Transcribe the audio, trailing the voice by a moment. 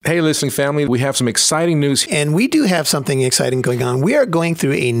Hey, listening family, we have some exciting news. And we do have something exciting going on. We are going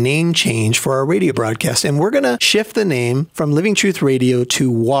through a name change for our radio broadcast, and we're going to shift the name from Living Truth Radio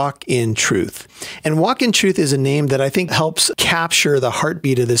to Walk in Truth. And Walk in Truth is a name that I think helps capture the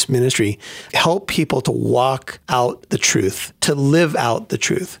heartbeat of this ministry, help people to walk out the truth, to live out the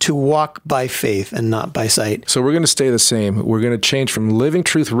truth, to walk by faith and not by sight. So we're going to stay the same. We're going to change from Living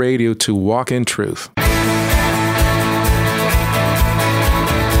Truth Radio to Walk in Truth.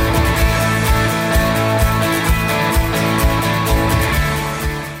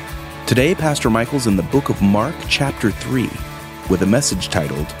 Today, Pastor Michael's in the book of Mark, chapter 3, with a message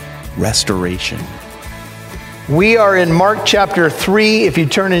titled, Restoration. We are in Mark chapter 3. If you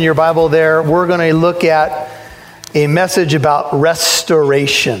turn in your Bible there, we're going to look at a message about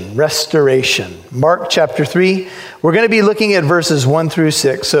restoration. Restoration. Mark chapter 3. We're going to be looking at verses 1 through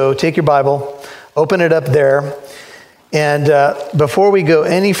 6. So take your Bible, open it up there. And before we go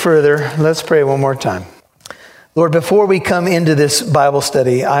any further, let's pray one more time. Lord, before we come into this Bible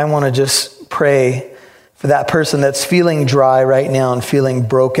study, I want to just pray for that person that's feeling dry right now and feeling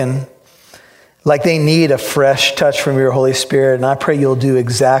broken, like they need a fresh touch from your Holy Spirit. And I pray you'll do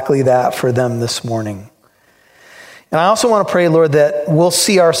exactly that for them this morning. And I also want to pray, Lord, that we'll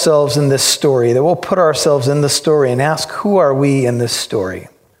see ourselves in this story, that we'll put ourselves in the story and ask, who are we in this story?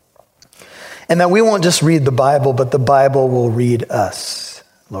 And that we won't just read the Bible, but the Bible will read us,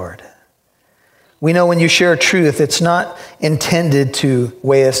 Lord. We know when you share truth, it's not intended to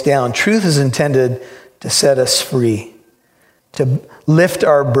weigh us down. Truth is intended to set us free, to lift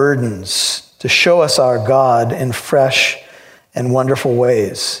our burdens, to show us our God in fresh and wonderful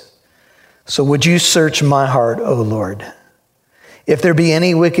ways. So would you search my heart, O Lord? If there be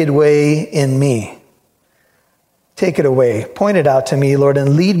any wicked way in me, take it away. Point it out to me, Lord,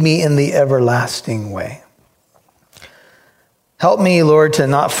 and lead me in the everlasting way. Help me, Lord, to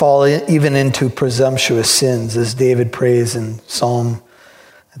not fall even into presumptuous sins, as David prays in Psalm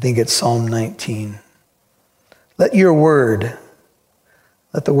 19. Let your word,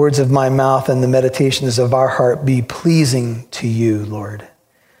 let the words of my mouth and the meditations of our heart be pleasing to you, Lord.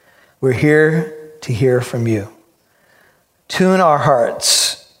 We're here to hear from you. Tune our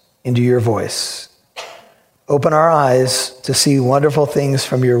hearts into your voice. Open our eyes to see wonderful things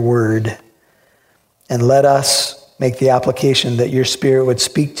from your word, and let us make the application that your Spirit would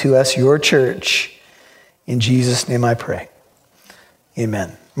speak to us, your church. In Jesus' name I pray.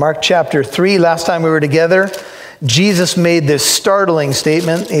 Amen. Mark chapter 3, last time we were together, Jesus made this startling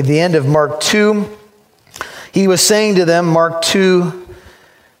statement at the end of Mark 2. He was saying to them, Mark 2,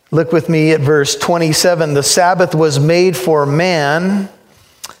 look with me at verse 27, the Sabbath was made for man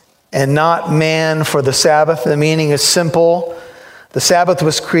and not man for the Sabbath. The meaning is simple. The Sabbath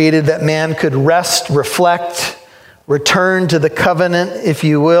was created that man could rest, reflect, return to the covenant, if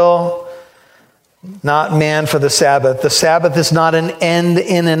you will, not man for the Sabbath. The Sabbath is not an end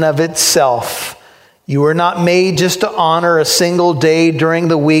in and of itself. You were not made just to honor a single day during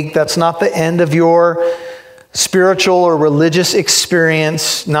the week. That's not the end of your spiritual or religious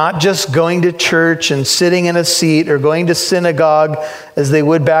experience, not just going to church and sitting in a seat or going to synagogue as they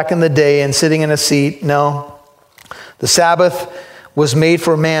would back in the day and sitting in a seat. No. The Sabbath was made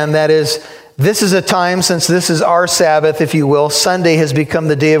for man. That is, this is a time, since this is our Sabbath, if you will, Sunday has become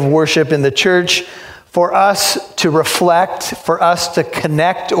the day of worship in the church, for us to reflect, for us to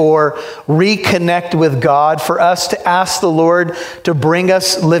connect or reconnect with God, for us to ask the Lord to bring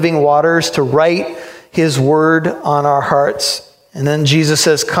us living waters, to write his word on our hearts. And then Jesus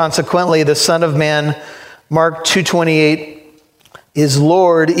says, consequently, the Son of Man, Mark 2:28, is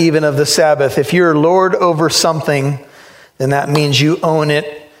Lord even of the Sabbath. If you're Lord over something, then that means you own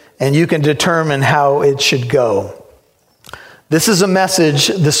it, and you can determine how it should go. This is a message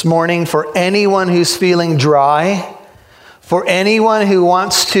this morning for anyone who's feeling dry, for anyone who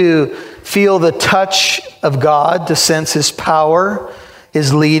wants to feel the touch of God, to sense his power,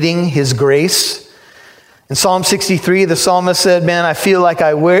 his leading, his grace. In Psalm 63, the psalmist said, man, I feel like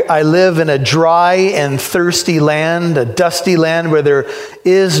I live in a dry and thirsty land, a dusty land where there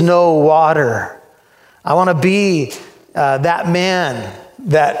is no water. I want to be that man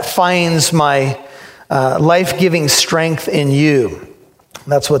that finds my life-giving strength in you.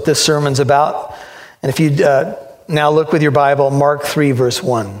 That's what this sermon's about. And if you now look with your Bible, Mark 3, verse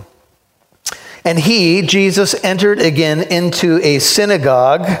 1. And he, Jesus, entered again into a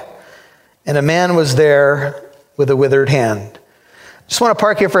synagogue, and a man was there with a withered hand. Just want to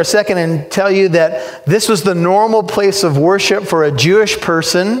park here for a second and tell you that this was the normal place of worship for a Jewish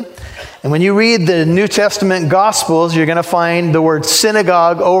person. And when you read the New Testament Gospels, you're going to find the word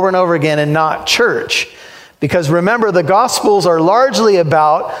synagogue over and over again and not church. Because remember, the Gospels are largely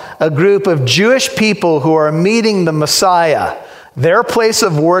about a group of Jewish people who are meeting the Messiah. Their place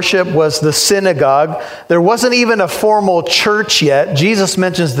of worship was the synagogue. There wasn't even a formal church yet. Jesus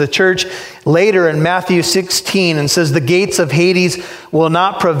mentions the church later in Matthew 16 and says, the gates of Hades will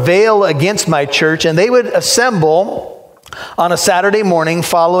not prevail against my church. And they would assemble on a Saturday morning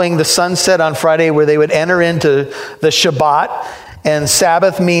following the sunset on Friday, where they would enter into the Shabbat. And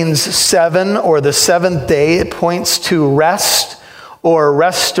Sabbath means seven, or the seventh day. It points to rest or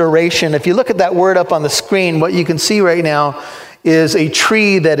restoration. If you look at that word up on the screen, what you can see right now is a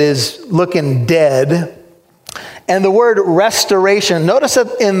tree that is looking dead. And the word restoration, notice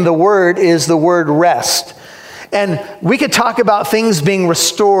that in the word is the word rest. And we could talk about things being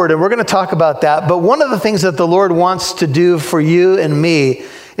restored, and we're going to talk about that. But one of the things that the Lord wants to do for you and me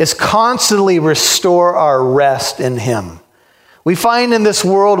is constantly restore our rest in Him. We find in this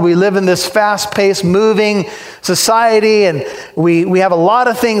world, we live in this fast-paced, moving society, and we have a lot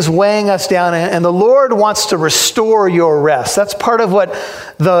of things weighing us down, and the Lord wants to restore your rest. That's part of what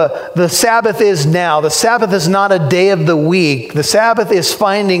the Sabbath is now. The Sabbath is not a day of the week. The Sabbath is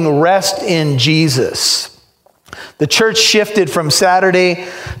finding rest in Jesus. The church shifted from Saturday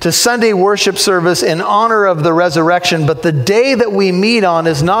to Sunday worship service in honor of the resurrection, but the day that we meet on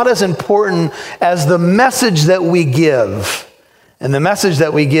is not as important as the message that we give. And the message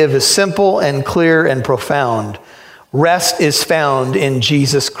that we give is simple and clear and profound. Rest is found in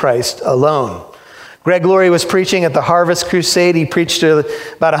Jesus Christ alone. Greg Laurie was preaching at the Harvest Crusade. He preached to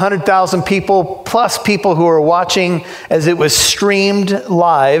about 100,000 people, plus people who were watching as it was streamed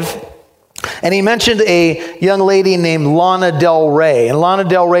live. And he mentioned a young lady named Lana Del Rey. And Lana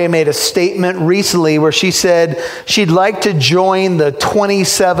Del Rey made a statement recently where she said she'd like to join the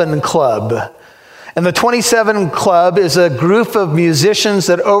 27 Club. And the 27 Club is a group of musicians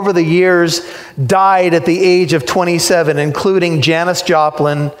that over the years died at the age of 27, including Janis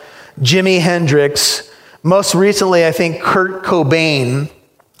Joplin, Jimi Hendrix, most recently, I think, Kurt Cobain.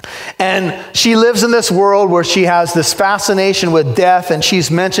 And she lives in this world where she has this fascination with death, and she's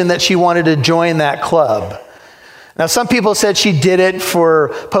mentioned that she wanted to join that club. Now, some people said she did it for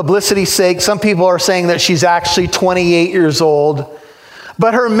publicity's sake. Some people are saying that she's actually 28 years old.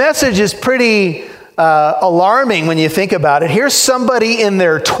 But her message is pretty alarming when you think about it. Here's somebody in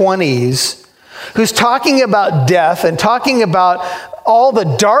their 20s who's talking about death and talking about all the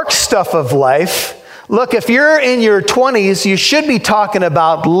dark stuff of life. Look, if you're in your 20s, you should be talking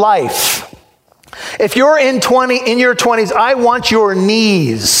about life. If you're in your 20s, I want your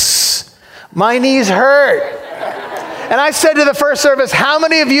knees. My knees hurt. And I said to the first service, how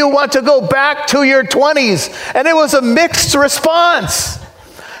many of you want to go back to your 20s? And it was a mixed response.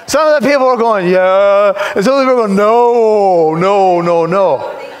 Some of the people were going, yeah. And some of the people were going,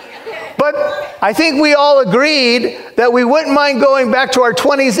 no. But I think we all agreed that we wouldn't mind going back to our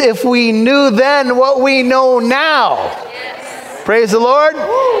 20s if we knew then what we know now. Yes. Praise the Lord.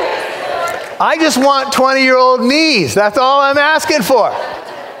 I just want 20-year-old knees. That's all I'm asking for.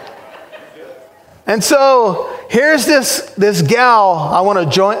 And so here's this gal I want to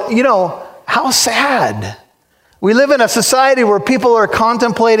join. You know, how sad. We live in a society where people are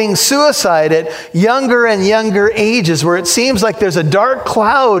contemplating suicide at younger and younger ages, where it seems like there's a dark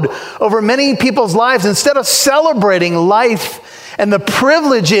cloud over many people's lives. Instead of celebrating life and the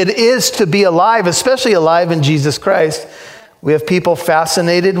privilege it is to be alive, especially alive in Jesus Christ, we have people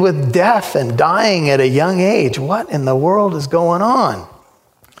fascinated with death and dying at a young age. What in the world is going on?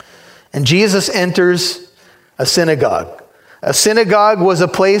 And Jesus enters a synagogue. A synagogue was a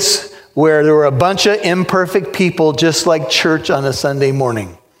place where there were a bunch of imperfect people, just like church on a Sunday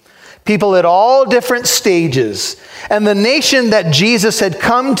morning. People at all different stages. And the nation that Jesus had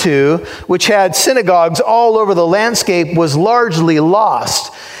come to, which had synagogues all over the landscape, was largely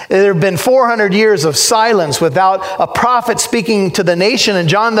lost. There had been 400 years of silence without a prophet speaking to the nation. And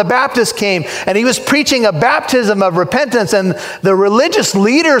John the Baptist came, and he was preaching a baptism of repentance. And the religious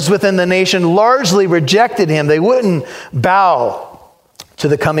leaders within the nation largely rejected him. They wouldn't bow to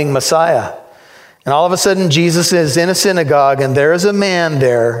the coming Messiah. And all of a sudden, Jesus is in a synagogue, and there is a man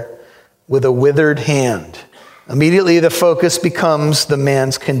there with a withered hand. Immediately, the focus becomes the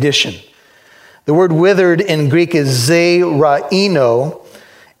man's condition. The word withered in Greek is zeraino,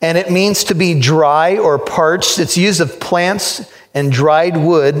 and it means to be dry or parched. It's used of plants and dried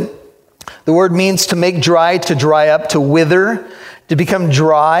wood. The word means to make dry, to dry up, to wither, to become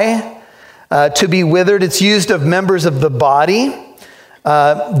dry, to be withered. It's used of members of the body.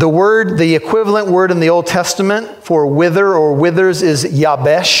 The equivalent word in the Old Testament for wither or withers is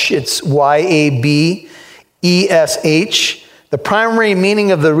yabesh. It's Y-A-B-E-S-H. The primary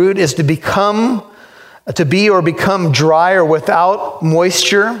meaning of the root is to become to be or become dry or without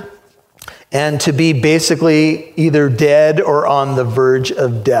moisture, and to be basically either dead or on the verge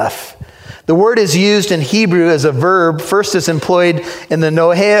of death. The word is used in Hebrew as a verb. First, it's employed in the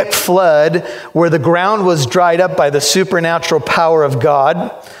Noahic flood, where the ground was dried up by the supernatural power of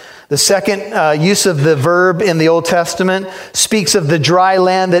God. The second use of the verb in the Old Testament speaks of the dry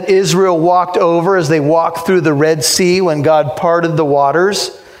land that Israel walked over as they walked through the Red Sea when God parted the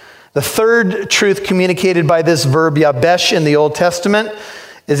waters. The third truth communicated by this verb, yabesh, in the Old Testament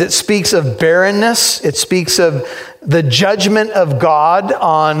is it speaks of barrenness. It speaks of the judgment of God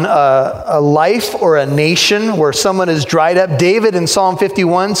on a life or a nation where someone is dried up. David in Psalm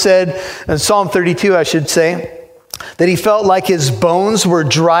 51 said, in Psalm 32 I should say, that he felt like his bones were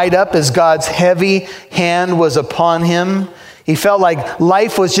dried up as God's heavy hand was upon him. He felt like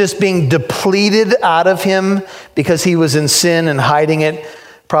life was just being depleted out of him because he was in sin and hiding it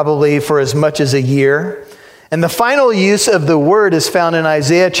probably for as much as a year. And the final use of the word is found in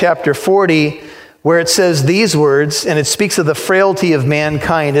Isaiah chapter 40, where it says these words, and it speaks of the frailty of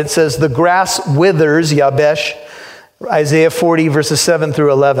mankind. It says, the grass withers, yabesh, Isaiah 40 verses 7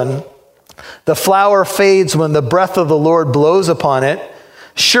 through 11. The flower fades when the breath of the Lord blows upon it.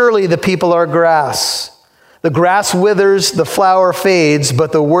 Surely the people are grass. The grass withers, the flower fades,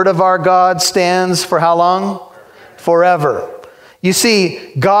 but the word of our God stands for how long? Forever. You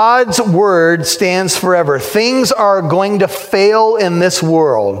see, God's word stands forever. Things are going to fail in this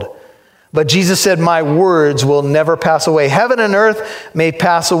world, but Jesus said, my words will never pass away. Heaven and earth may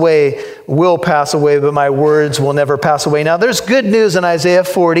pass away, will pass away, but my words will never pass away. Now, there's good news in Isaiah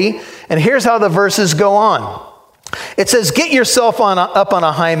 40, and here's how the verses go on. It says, get yourself up on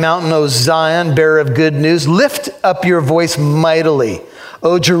a high mountain, O Zion, bearer of good news. Lift up your voice mightily,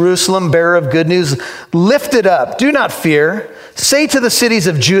 O Jerusalem, bearer of good news. Lift it up, do not fear. Say to the cities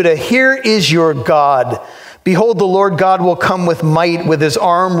of Judah, here is your God. Behold, the Lord God will come with might, with his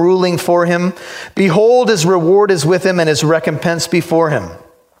arm ruling for him. Behold, his reward is with him and his recompense before him.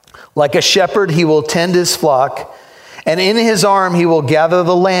 Like a shepherd, he will tend his flock, and in his arm he will gather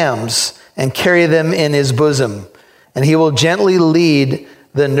the lambs and carry them in his bosom, and he will gently lead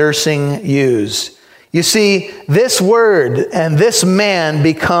the nursing ewes. You see, this word and this man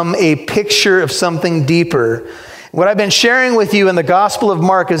become a picture of something deeper. What I've been sharing with you in the Gospel of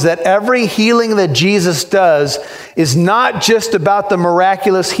Mark is that every healing that Jesus does is not just about the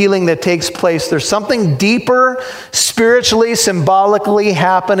miraculous healing that takes place. There's something deeper, spiritually, symbolically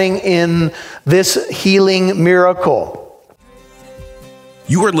happening in this healing miracle.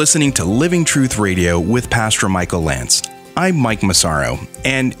 You are listening to Living Truth Radio with Pastor Michael Lance. I'm Mike Massaro,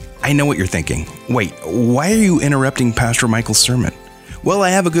 and I know what you're thinking. Wait, why are you interrupting Pastor Michael's sermon? Well,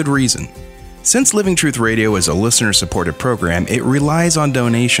 I have a good reason. Since Living Truth Radio is a listener-supported program, it relies on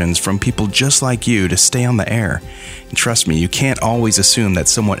donations from people just like you to stay on the air. And trust me, you can't always assume that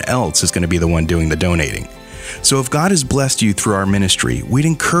someone else is going to be the one doing the donating. So if God has blessed you through our ministry, we'd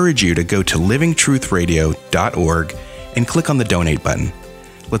encourage you to go to livingtruthradio.org and click on the donate button.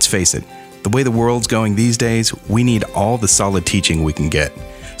 Let's face it, the way the world's going these days, we need all the solid teaching we can get.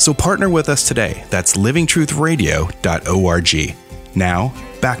 So partner with us today. That's livingtruthradio.org. Now,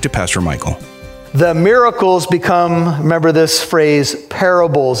 back to Pastor Michael. The miracles become, remember this phrase,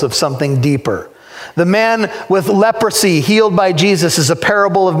 parables of something deeper. The man with leprosy healed by Jesus is a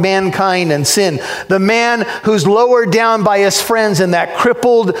parable of mankind and sin. The man who's lowered down by his friends in that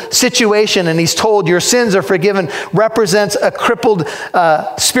crippled situation and he's told your sins are forgiven represents a crippled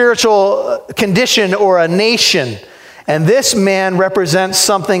spiritual condition or a nation. And this man represents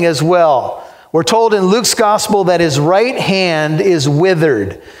something as well. We're told in Luke's gospel that his right hand is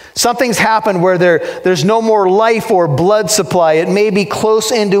withered. Something's happened where there's no more life or blood supply. It may be close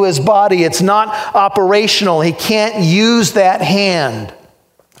into his body. It's not operational. He can't use that hand.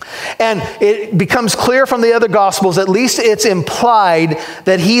 And it becomes clear from the other Gospels, at least it's implied,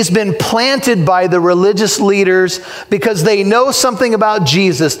 that he's been planted by the religious leaders because they know something about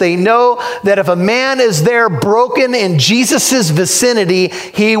Jesus. They know that if a man is there broken in Jesus' vicinity,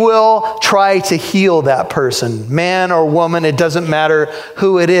 he will try to heal that person. Man or woman, it doesn't matter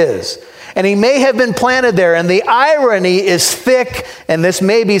who it is. And he may have been planted there, and the irony is thick, and this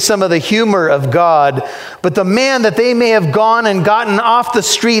may be some of the humor of God, but the man that they may have gone and gotten off the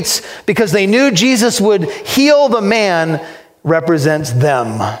streets because they knew Jesus would heal the man represents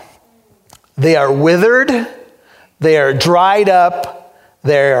them. They are withered, they are dried up,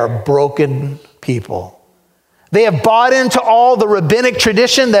 they are broken people. They have bought into all the rabbinic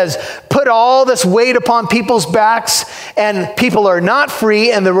tradition that has put all this weight upon people's backs, and people are not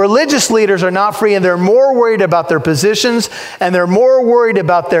free, and the religious leaders are not free, and they're more worried about their positions, and they're more worried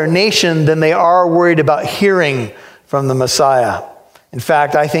about their nation than they are worried about hearing from the Messiah. In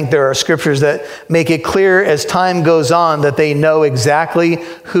fact, I think there are scriptures that make it clear as time goes on that they know exactly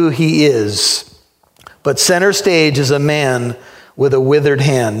who he is. But center stage is a man with a withered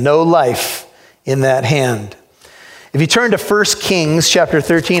hand, no life in that hand. If you turn to 1 Kings chapter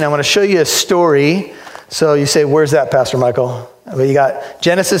 13, I want to show you a story. So you say, where's that, Pastor Michael? Well, you got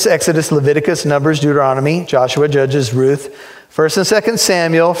Genesis, Exodus, Leviticus, Numbers, Deuteronomy, Joshua, Judges, Ruth, 1 and 2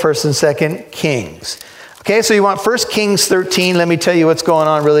 Samuel, 1 and 2 Kings. Okay, so you want 1 Kings 13. Let me tell you what's going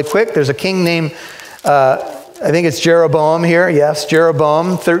on really quick. There's a king named, I think it's Jeroboam here. Yes,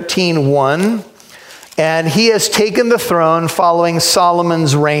 Jeroboam, 13:1. And he has taken the throne following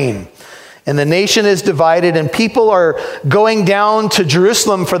Solomon's reign. And the nation is divided, and people are going down to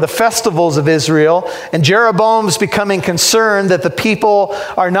Jerusalem for the festivals of Israel. And Jeroboam's becoming concerned that the people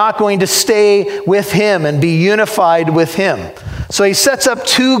are not going to stay with him and be unified with him. So he sets up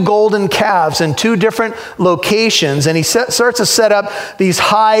 2 golden calves in 2 different locations, and he starts to set up these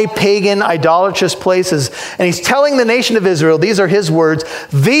high pagan idolatrous places. And he's telling the nation of Israel, these are his words,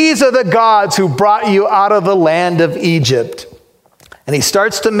 "These are the gods who brought you out of the land of Egypt." And he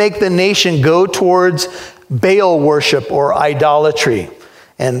starts to make the nation go towards Baal worship or idolatry.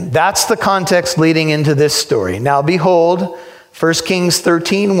 And that's the context leading into this story. Now behold, 1 Kings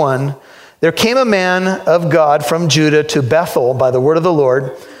 13:1, there came a man of God from Judah to Bethel by the word of the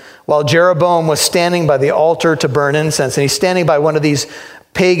Lord, while Jeroboam was standing by the altar to burn incense. And he's standing by one of these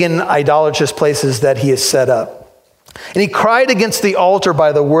pagan idolatrous places that he has set up. And he cried against the altar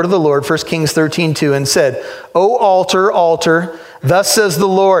by the word of the Lord, 1 Kings 13:2, and said, "O altar, altar, thus says the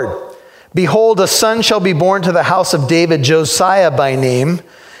Lord, behold, a son shall be born to the house of David, Josiah by name,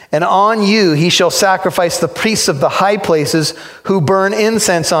 and on you he shall sacrifice the priests of the high places who burn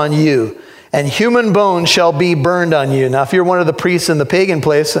incense on you, and human bones shall be burned on you." Now, if you're one of the priests in the pagan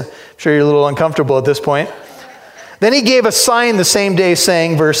place, I'm sure you're a little uncomfortable at this point. Then he gave a sign the same day,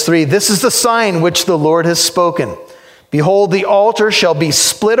 saying, verse 3, "This is the sign which the Lord has spoken. Behold, the altar shall be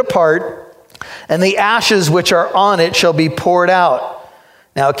split apart, and the ashes which are on it shall be poured out."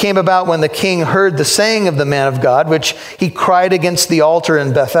 Now it came about when the king heard the saying of the man of God, which he cried against the altar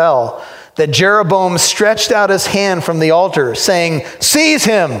in Bethel, that Jeroboam stretched out his hand from the altar, saying, "Seize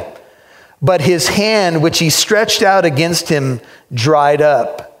him!" But his hand which he stretched out against him dried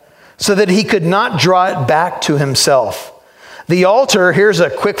up, so that he could not draw it back to himself. The altar, here's a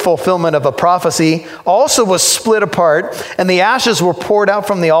quick fulfillment of a prophecy, also was split apart, and the ashes were poured out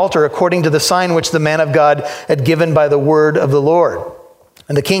from the altar according to the sign which the man of God had given by the word of the Lord.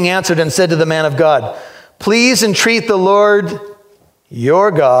 And the king answered and said to the man of God, "Please entreat the Lord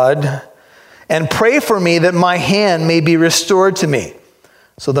your God, and pray for me that my hand may be restored to me."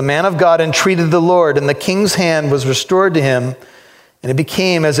 So the man of God entreated the Lord, and the king's hand was restored to him, and it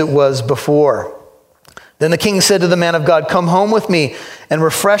became as it was before. Then the king said to the man of God, "Come home with me and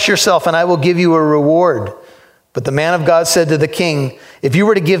refresh yourself, and I will give you a reward." But the man of God said to the king, "If you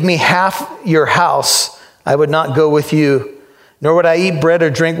were to give me half your house, I would not go with you, nor would I eat bread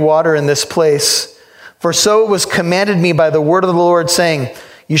or drink water in this place. For so it was commanded me by the word of the Lord, saying,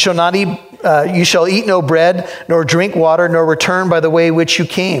 you shall eat no bread, nor drink water, nor return by the way which you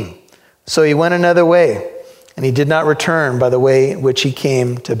came." So he went another way, and he did not return by the way which he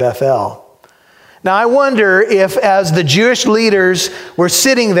came to Bethel. Now, I wonder if as the Jewish leaders were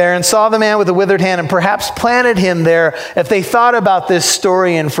sitting there and saw the man with the withered hand and perhaps planted him there, if they thought about this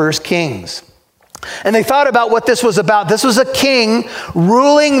story in 1 Kings. And they thought about what this was about. This was a king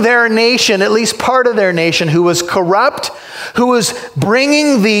ruling their nation, at least part of their nation, who was corrupt, who was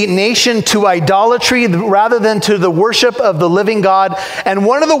bringing the nation to idolatry rather than to the worship of the living God. And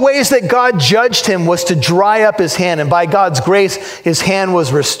one of the ways that God judged him was to dry up his hand. And by God's grace, his hand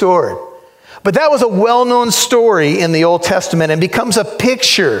was restored. But that was a well-known story in the Old Testament and becomes a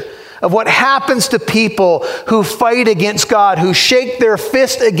picture of what happens to people who fight against God, who shake their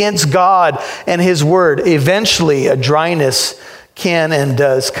fist against God and his word. Eventually, a dryness can and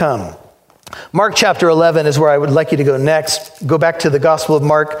does come. Mark chapter 11 is where I would like you to go next. Go back to the Gospel of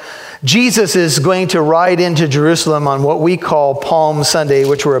Mark. Jesus is going to ride into Jerusalem on what we call Palm Sunday,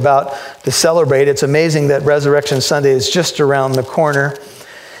 which we're about to celebrate. It's amazing that Resurrection Sunday is just around the corner.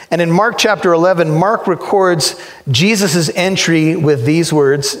 And in Mark chapter 11, Mark records Jesus' entry with these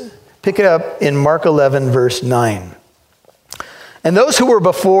words. Pick it up in Mark 11, verse 9. "And those who were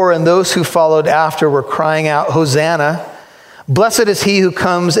before and those who followed after were crying out, 'Hosanna! Blessed is he who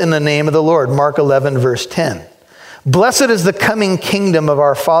comes in the name of the Lord.'" Mark 11, verse 10. Blessed is the coming kingdom of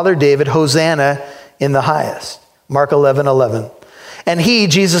our father David. Hosanna in the highest. Mark 11:11. And he,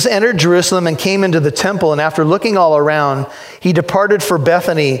 Jesus, entered Jerusalem and came into the temple, and after looking all around, he departed for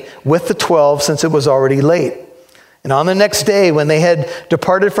Bethany with the 12, since it was already late. And on the next day, when they had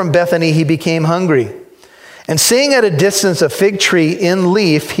departed from Bethany, he became hungry. And seeing at a distance a fig tree in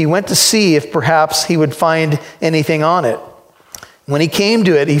leaf, he went to see if perhaps he would find anything on it. When he came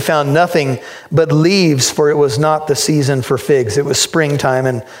to it, he found nothing but leaves, for it was not the season for figs. It was springtime,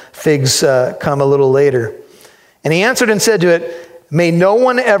 and figs come a little later. And he answered and said to it, "May no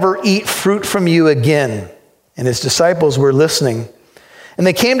one ever eat fruit from you again." And his disciples were listening. And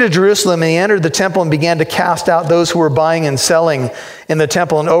they came to Jerusalem, and he entered the temple and began to cast out those who were buying and selling in the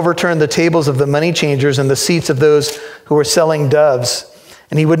temple, and overturned the tables of the money changers and the seats of those who were selling doves.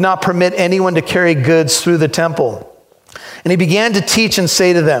 And he would not permit anyone to carry goods through the temple. And he began to teach and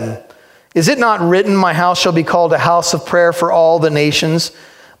say to them, "Is it not written, 'My house shall be called a house of prayer for all the nations'?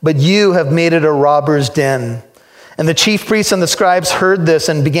 But you have made it a robber's den." And the chief priests and the scribes heard this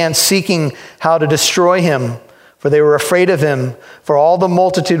and began seeking how to destroy him, for they were afraid of him, for all the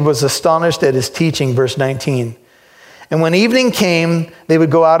multitude was astonished at his teaching. Verse 19. And when evening came, they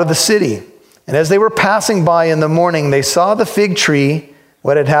would go out of the city. And as they were passing by in the morning, they saw the fig tree.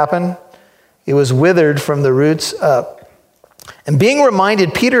 What had happened? It was withered from the roots up. And being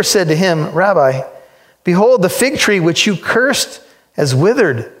reminded, Peter said to him, "Rabbi, behold, the fig tree which you cursed has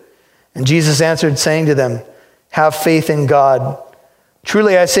withered." And Jesus answered, saying to them, "Have faith in God.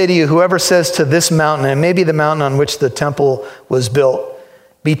 Truly I say to you, whoever says to this mountain," and maybe the mountain on which the temple was built,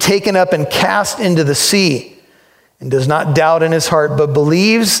 "be taken up and cast into the sea," and does not doubt in his heart, but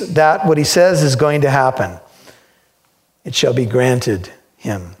believes that what he says is going to happen, it shall be granted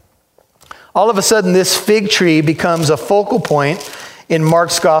him. All of a sudden, this fig tree becomes a focal point in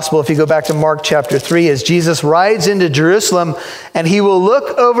Mark's gospel. If you go back to Mark chapter 3, as Jesus rides into Jerusalem, and he will look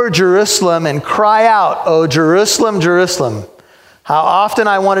over Jerusalem and cry out, "O Jerusalem, Jerusalem, how often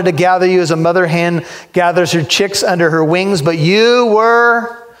I wanted to gather you as a mother hen gathers her chicks under her wings, but you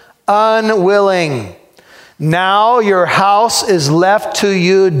were unwilling. Now your house is left to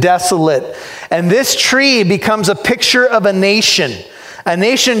you desolate." And this tree becomes a picture of a nation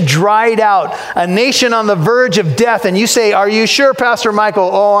dried out, a nation on the verge of death. And you say, "Are you sure, Pastor Michael?"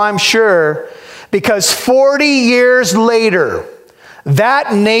 Oh, I'm sure. Because 40 years later,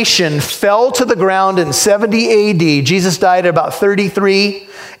 that nation fell to the ground in 70 AD. Jesus died at about 33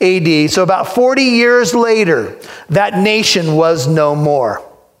 AD. So about 40 years later, that nation was no more.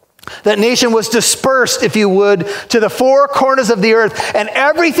 That nation was dispersed, if you would, to the four corners of the earth, and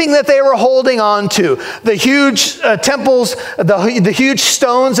everything that they were holding on to, the huge temples, the huge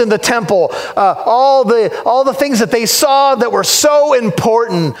stones in the temple, all the things that they saw that were so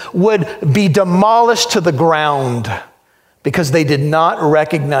important would be demolished to the ground because they did not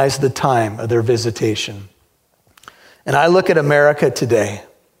recognize the time of their visitation. And I look at America today.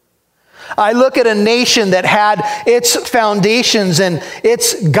 I look at a nation that had its foundations and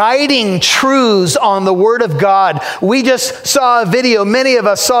its guiding truths on the Word of God. We just saw a video, many of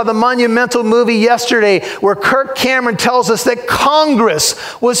us saw the monumental movie yesterday, where Kirk Cameron tells us that Congress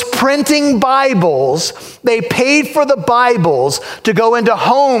was printing Bibles. They paid for the Bibles to go into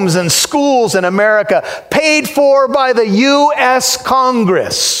homes and schools in America, paid for by the U.S.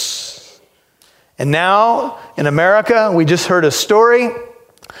 Congress. And now in America, we just heard a story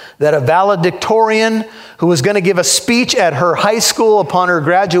that a valedictorian who was going to give a speech at her high school upon her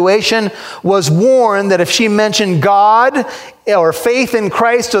graduation was warned that if she mentioned God or faith in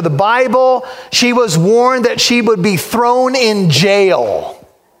Christ or the Bible, she was warned that she would be thrown in jail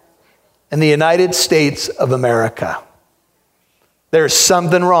in the United States of America. There's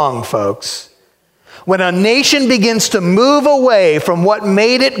something wrong, folks. When a nation begins to move away from what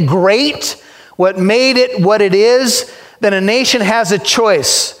made it great, what made it what it is, then a nation has a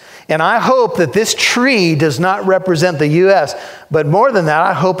choice. And I hope that this tree does not represent the U.S., but more than that,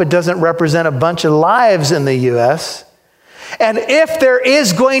 I hope it doesn't represent a bunch of lives in the U.S. And if there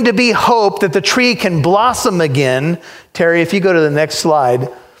is going to be hope that the tree can blossom again, Terry, if you go to the next slide,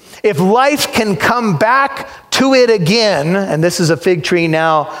 if life can come back to it again, and this is a fig tree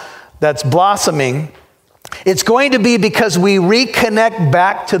now that's blossoming, it's going to be because we reconnect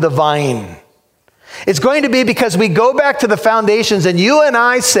back to the vine. It's going to be because we go back to the foundations, and you and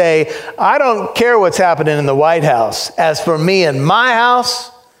I say, "I don't care what's happening in the White House. As for me and my house,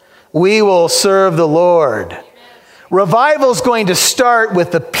 we will serve the Lord." Revival is going to start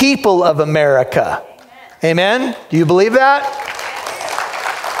with the people of America. Amen? Do you believe that?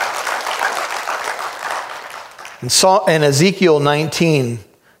 In Ezekiel 19,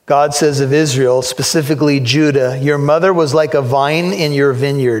 God says of Israel, specifically Judah, your mother was like a vine in your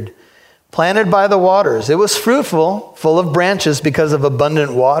vineyard, planted by the waters. It was fruitful, full of branches because of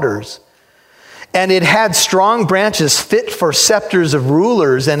abundant waters. And it had strong branches fit for scepters of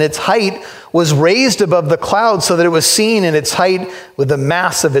rulers, and its height was raised above the clouds so that it was seen in its height with the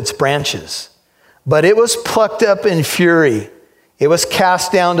mass of its branches. But it was plucked up in fury. It was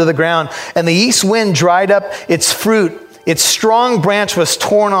cast down to the ground, and the east wind dried up its fruit. Its strong branch was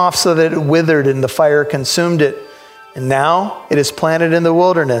torn off so that it withered, and the fire consumed it. And now it is planted in the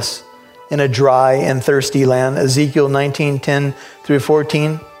wilderness, in a dry and thirsty land. Ezekiel 19:10 through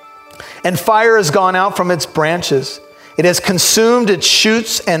 14. And fire has gone out from its branches. It has consumed its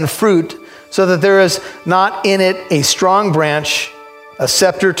shoots and fruit, so that there is not in it a strong branch, a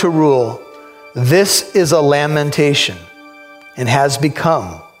scepter to rule. This is a lamentation, and has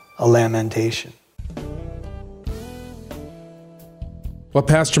become a lamentation. Well,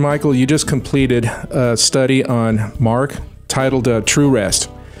 Pastor Michael, you just completed a study on Mark titled True Rest.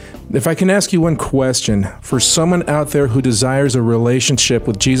 If I can ask you one question, for someone out there who desires a relationship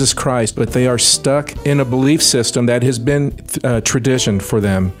with Jesus Christ, but they are stuck in a belief system that has been tradition for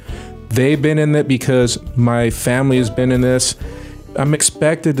them, they've been in it because my family has been in this, I'm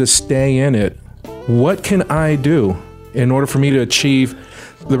expected to stay in it. What can I do in order for me to achieve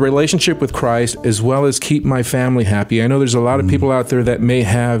the relationship with Christ as well as keep my family happy? I know there's a lot of people out there that may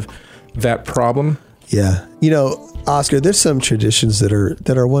have that problem. Yeah. You know, Oscar, there's some traditions that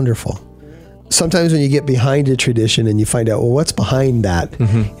are wonderful. Sometimes when you get behind a tradition and you find out, well, what's behind that?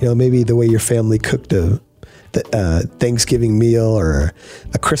 Mm-hmm. You know, maybe the way your family cooked a Thanksgiving meal or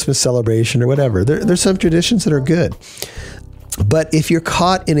a Christmas celebration or whatever. There's some traditions that are good. But if you're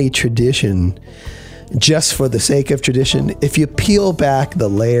caught in a tradition just for the sake of tradition, if you peel back the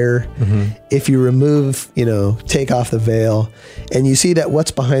layer, if you remove, take off the veil, and you see that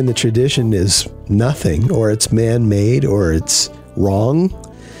what's behind the tradition is nothing, or it's man-made, or it's wrong,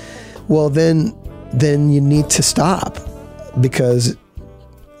 well, then you need to stop. Because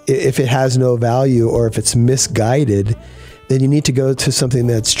if it has no value, or if it's misguided, then you need to go to something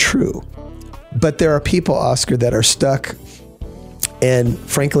that's true. But there are people, Oscar, that are stuck, and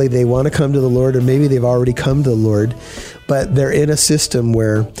frankly, they want to come to the Lord, or maybe they've already come to the Lord, but they're in a system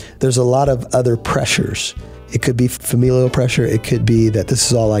where there's a lot of other pressures. It could be familial pressure. It could be that this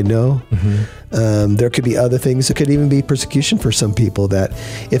is all I know. There could be other things. It could even be persecution for some people, that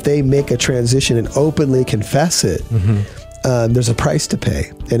if they make a transition and openly confess it, there's a price to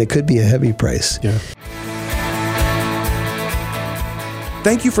pay, and it could be a heavy price. Yeah.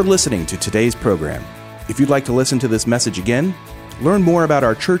 Thank you for listening to today's program. If you'd like to listen to this message again, learn more about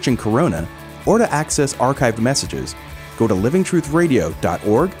our church in Corona, or to access archived messages, go to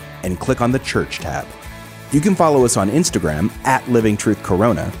livingtruthradio.org and click on the Church tab. You can follow us on Instagram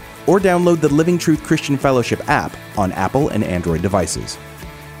 @LivingTruthCorona, or download the Living Truth Christian Fellowship app on Apple and Android devices.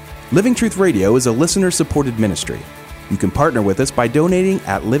 Living Truth Radio is a listener-supported ministry. You can partner with us by donating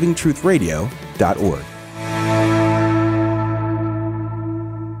at livingtruthradio.org.